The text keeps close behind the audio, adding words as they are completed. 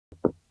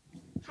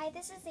Hi,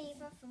 this is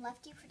Ava from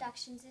Lefty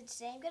Productions, and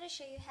today I'm going to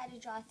show you how to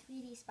draw a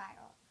 3D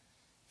spiral.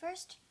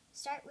 First,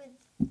 start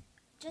with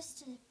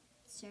just a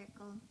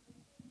circle.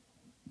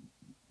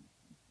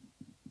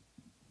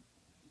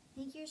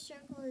 Make your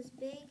circle as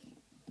big.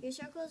 Your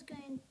circle is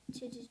going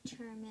to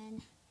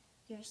determine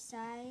your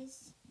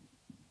size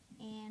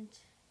and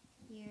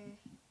your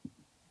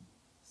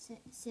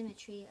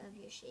symmetry of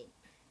your shape.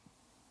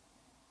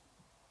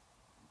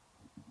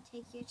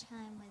 Take your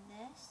time with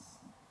this.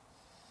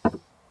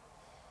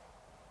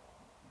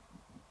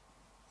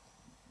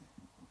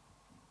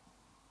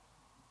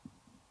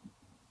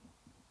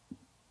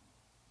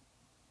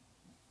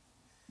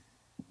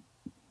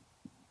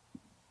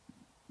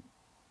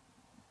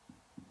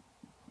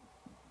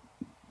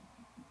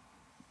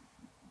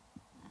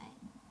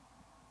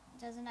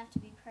 Doesn't have to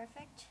be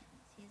perfect.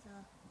 See, it's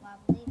a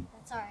wobbly.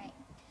 That's alright.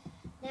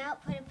 Now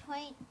put a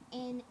point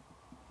in.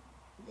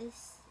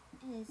 This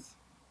is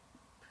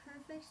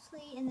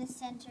perfectly in the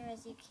center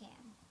as you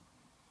can.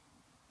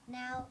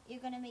 Now you're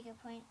going to make a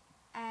point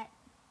at,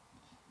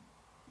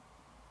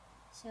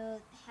 so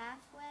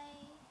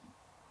halfway,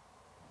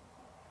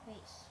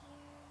 right here,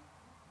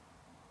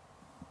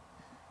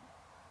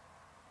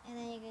 and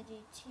then you're going to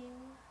do 2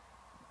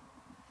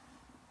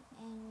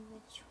 in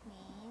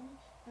between.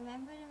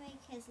 Remember to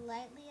make as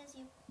lightly as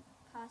you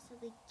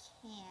possibly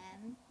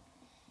can,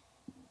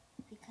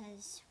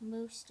 because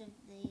most of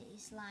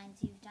these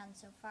lines you've done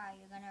so far,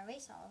 you're going to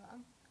erase all of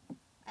them.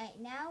 Alright,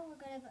 now we're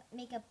going to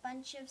make a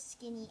bunch of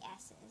skinny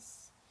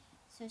S's.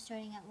 So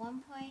starting at one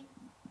point,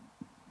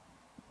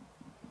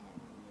 and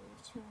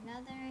move to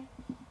another,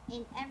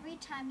 and every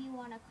time you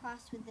want to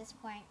cross with this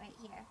point right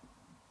here,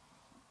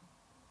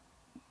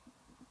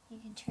 you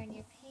can turn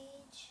your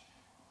page.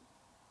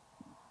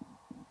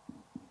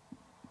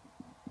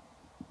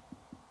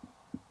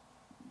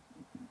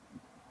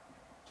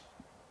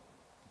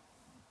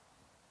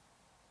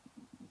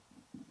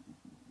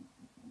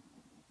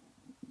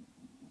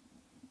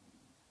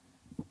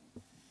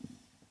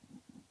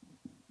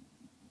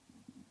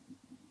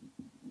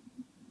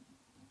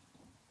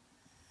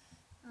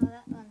 Oh,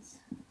 that one's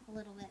a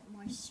little bit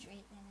more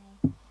straight than I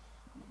would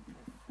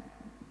prefer.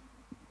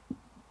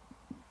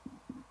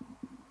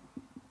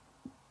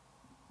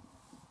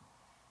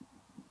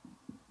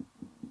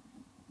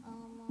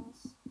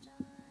 Almost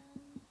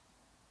done.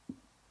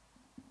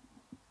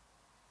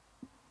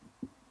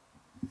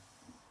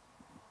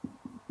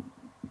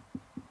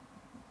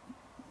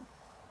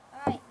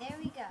 Alright, there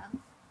we go.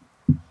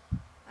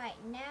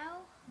 Alright, now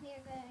we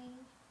are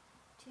going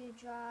to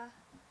draw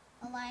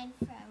a line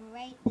from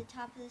right the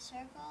top of the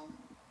circle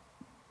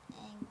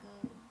and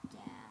go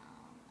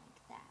down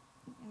like that.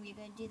 And we're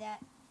going to do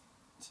that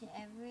to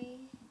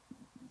every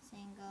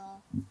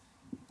single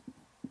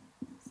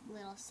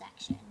little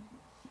section.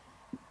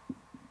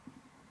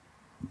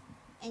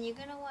 And you're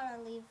going to want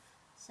to leave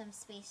some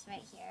space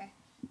right here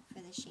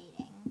for the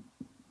shading.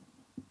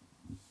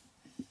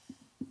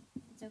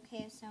 It's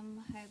okay if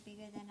some are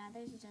bigger than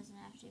others, it doesn't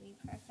have to be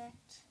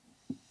perfect.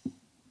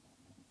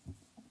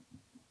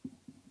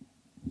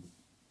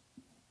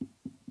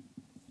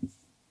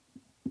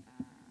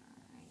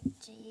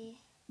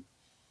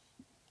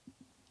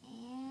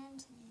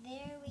 And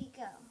there we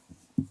go.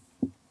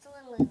 It's a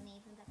little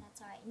uneven, but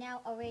that's alright.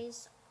 Now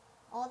erase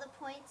all the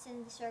points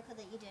in the circle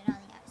that you did on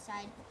the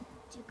outside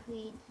to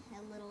create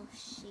a little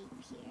shape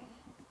here.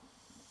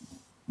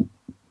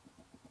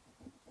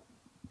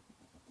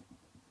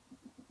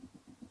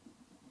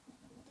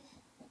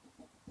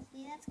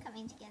 See, that's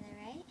coming together,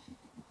 right?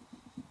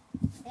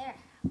 There.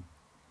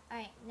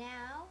 Alright,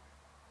 now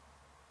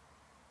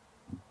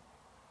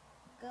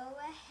go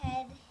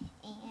ahead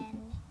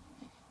and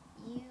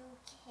you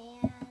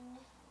can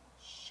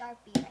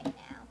Sharpie right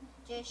now.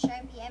 Just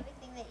Sharpie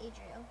everything that you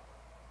drew.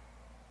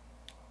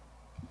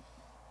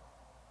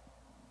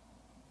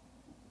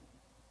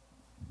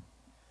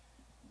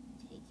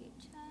 Take your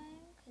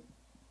time, because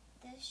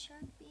this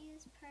Sharpie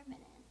is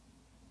permanent.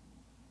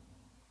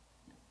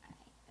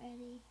 Alright,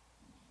 ready?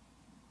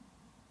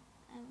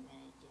 I'm going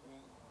to do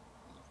it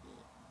like the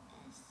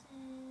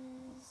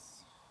S's.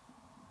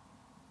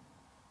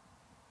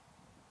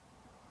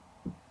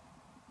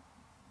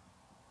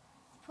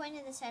 The point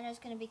in the center is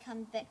going to become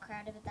a bit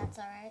crowded, but that's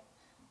alright.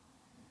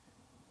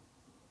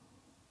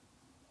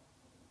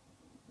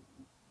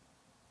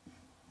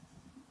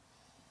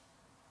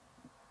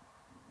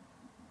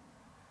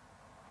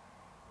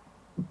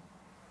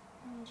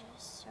 And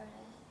just sort of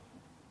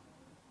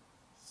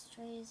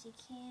straight as you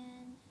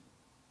can.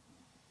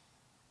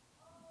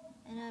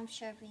 And I'm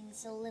sharpening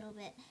this a little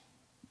bit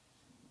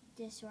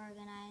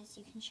disorganized.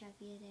 You can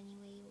Sharpie it any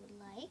way you would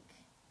like.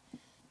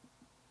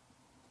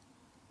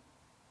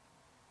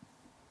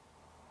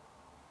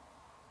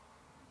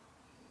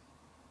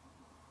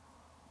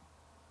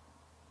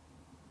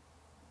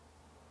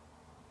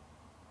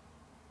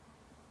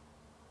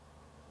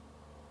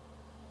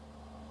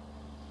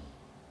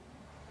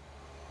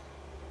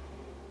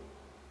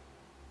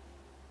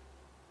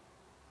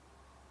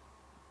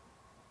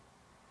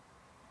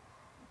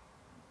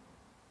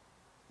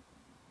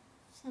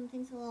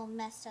 something's a little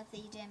messed up that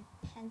you didn't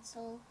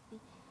pencil, be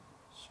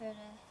sure to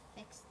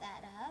fix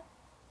that up.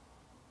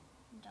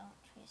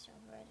 Don't trace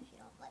over it if you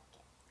don't like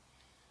it.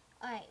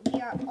 Alright, we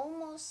are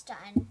almost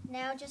done.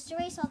 Now just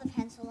erase all the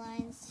pencil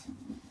lines.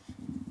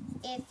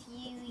 If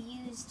you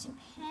used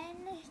pen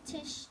to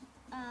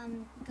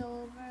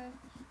go over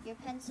your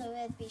pencil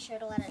with, be sure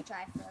to let it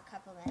dry for a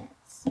couple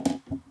minutes.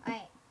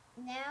 Alright,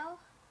 now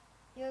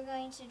you're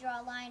going to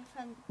draw a line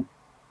from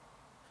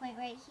point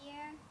right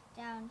here,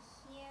 down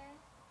here,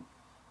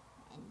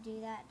 and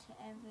do that to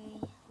every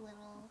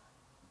little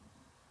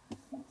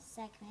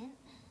segment.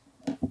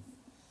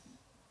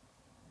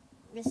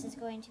 This is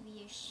going to be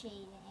your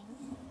shading.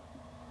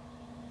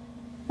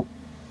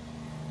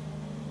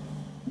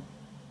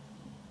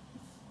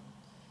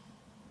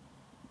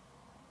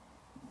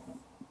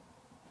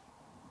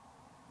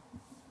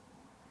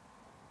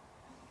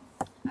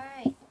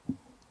 Alright,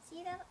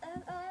 see that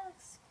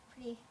looks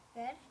pretty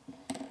good.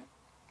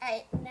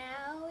 Alright,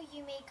 now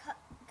you may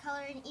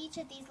color in each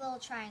of these little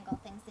triangle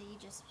things that you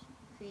just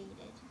created.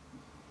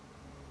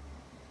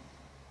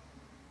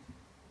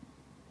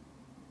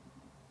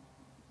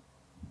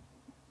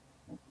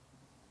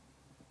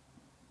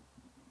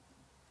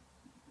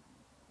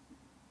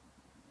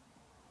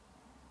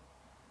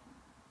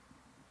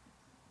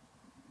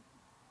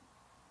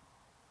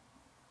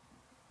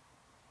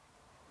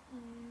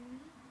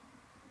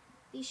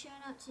 Be sure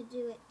not to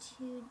do it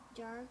too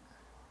dark,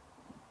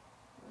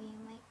 or you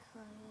might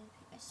color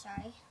it.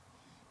 Sorry,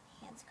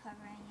 hand's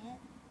covering it.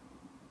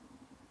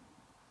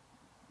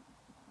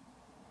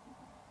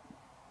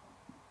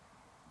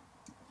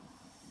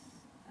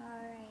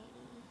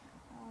 Alrighty,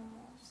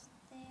 almost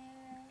there.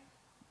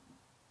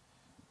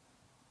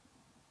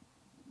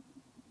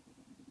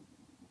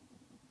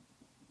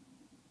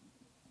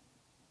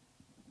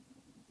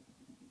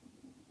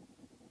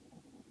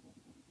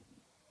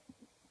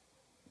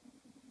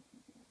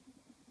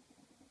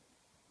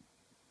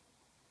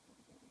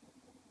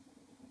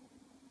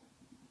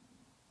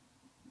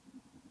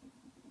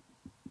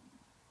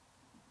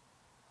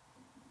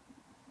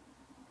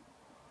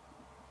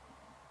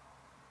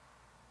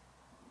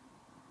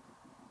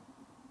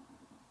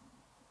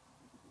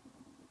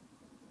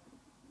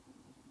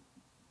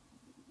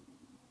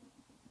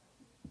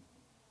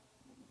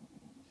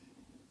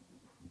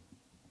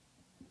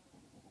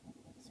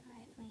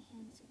 Sorry if my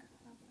hand's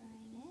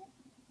covering it.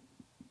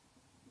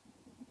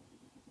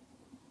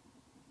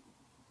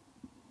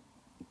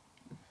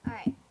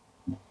 Alright,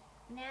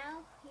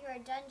 now you are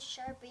done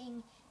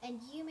sharpening,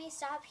 and you may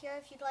stop here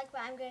if you'd like,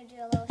 but I'm going to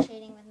do a little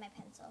shading with my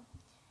pencil.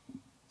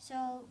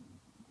 So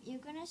you're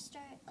going to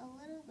start a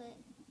little bit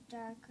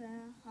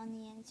darker on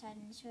the inside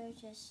and sort of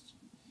just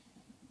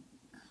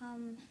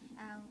come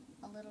out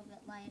a little bit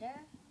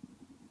lighter.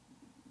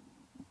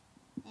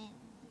 And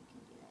you can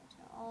do that to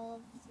all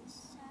of the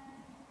sides.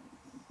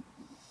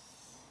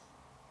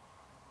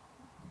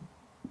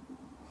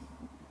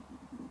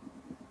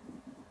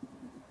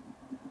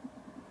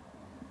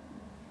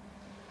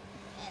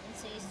 And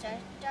so you start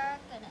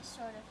dark and it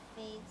sort of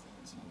fades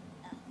into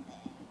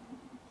nothing.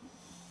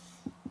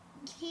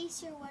 In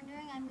case you're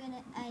wondering,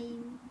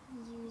 I'm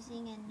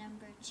using a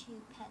number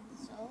 2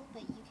 pencil,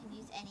 but you can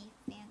use any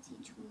fancy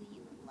tool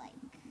you would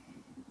like.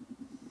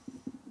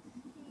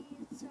 See,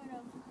 it's sort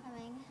of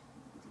coming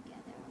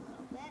together a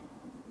little bit.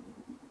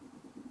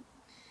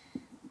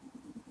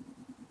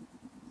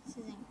 This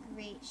isn't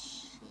great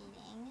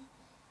shading.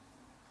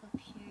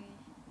 Hope you're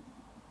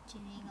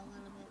doing a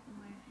little bit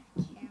more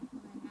careful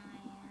than I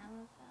am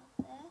about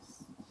this.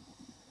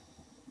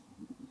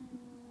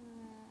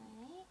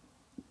 Alright,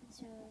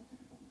 so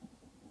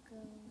go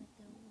with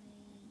the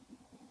way.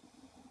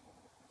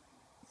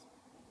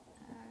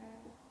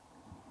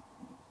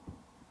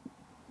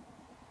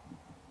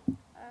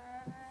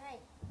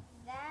 Alright,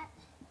 that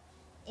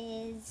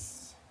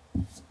is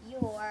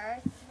your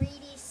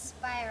 3D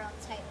spiral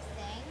type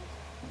thing.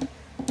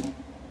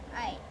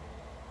 Alright.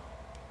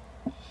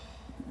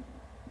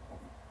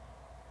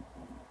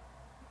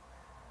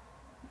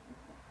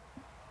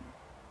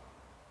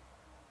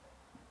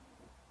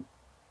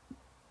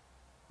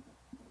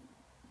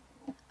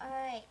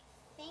 Alright,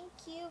 thank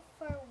you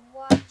for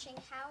watching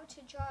how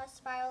to draw a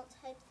spiral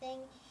type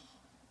thing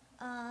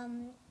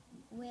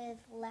with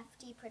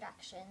Lefty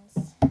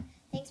Productions.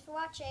 Thanks for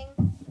watching.